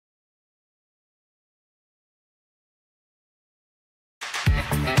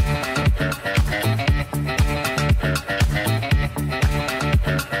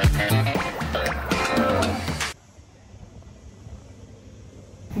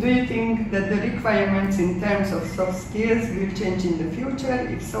Do you think that the requirements in terms of soft skills will change in the future?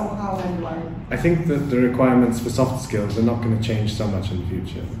 If so, how and why? I think that the requirements for soft skills are not going to change so much in the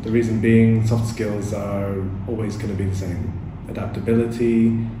future. The reason being, soft skills are always going to be the same. Adaptability,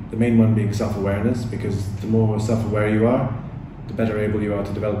 the main one being self-awareness, because the more self-aware you are, the better able you are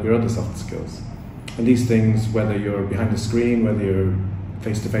to develop your other soft skills. And these things, whether you're behind a screen, whether you're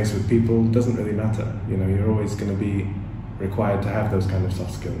face-to-face with people, doesn't really matter. You know, you're always going to be required to have those kind of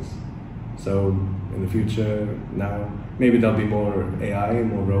soft skills. So in the future, now, maybe there'll be more AI,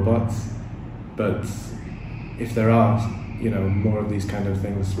 more robots, but if there are, you know, more of these kind of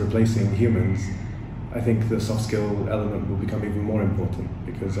things replacing humans, I think the soft skill element will become even more important,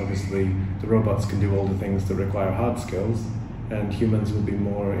 because obviously the robots can do all the things that require hard skills, and humans will be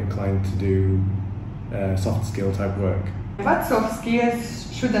more inclined to do soft skill type work. What soft skills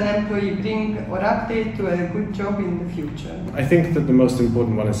should an employee bring or update to a good job in the future? I think that the most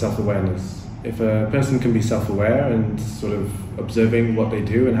important one is self-awareness. If a person can be self-aware and sort of observing what they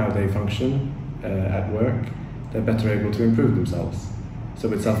do and how they function at work, they're better able to improve themselves. So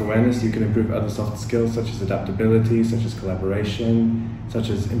with self-awareness, you can improve other soft skills such as adaptability, such as collaboration, such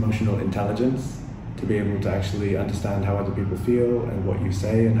as emotional intelligence, to be able to actually understand how other people feel and what you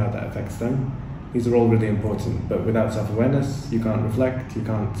say and how that affects them. These are all really important, but without self-awareness, you can't reflect, you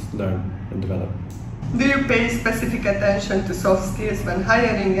can't learn and develop. Do you pay specific attention to soft skills when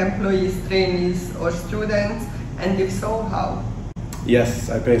hiring employees, trainees or students, and if so, how? Yes,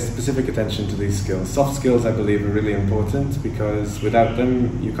 I pay specific attention to these skills. Soft skills, I believe, are really important, because without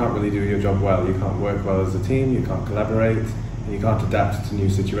them, you can't really do your job well. You can't work well as a team, you can't collaborate, and you can't adapt to new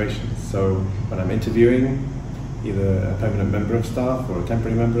situations. So when I'm interviewing either a permanent member of staff or a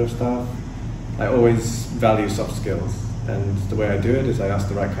temporary member of staff, I always value soft skills, and the way I do it is I ask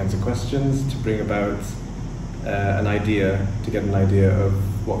the right kinds of questions to bring about to get an idea of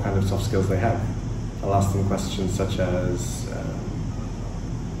what kind of soft skills they have. I'll ask them questions such as,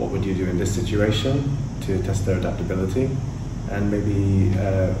 what would you do in this situation, to test their adaptability, and maybe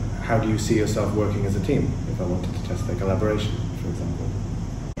how do you see yourself working as a team, if I wanted to test their collaboration, for example.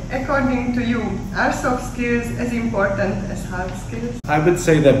 According to you, are soft skills as important as hard skills? I would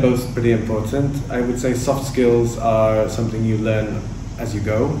say they're both pretty important. I would say soft skills are something you learn as you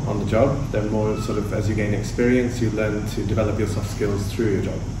go on the job. They're more sort of as you gain experience, you learn to develop your soft skills through your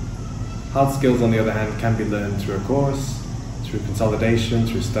job. Hard skills, on the other hand, can be learned through a course, through consolidation,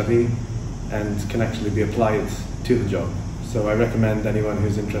 through study, and can actually be applied to the job. So I recommend anyone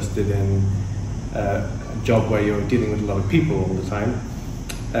who's interested in a job where you're dealing with a lot of people all the time,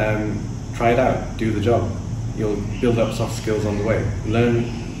 try it out, do the job. You'll build up soft skills on the way. Learn,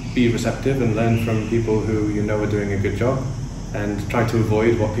 be receptive and learn from people who you know are doing a good job, and try to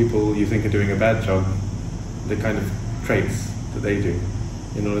avoid what people you think are doing a bad job, the kind of traits that they do,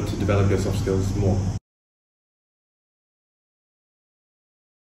 in order to develop your soft skills more.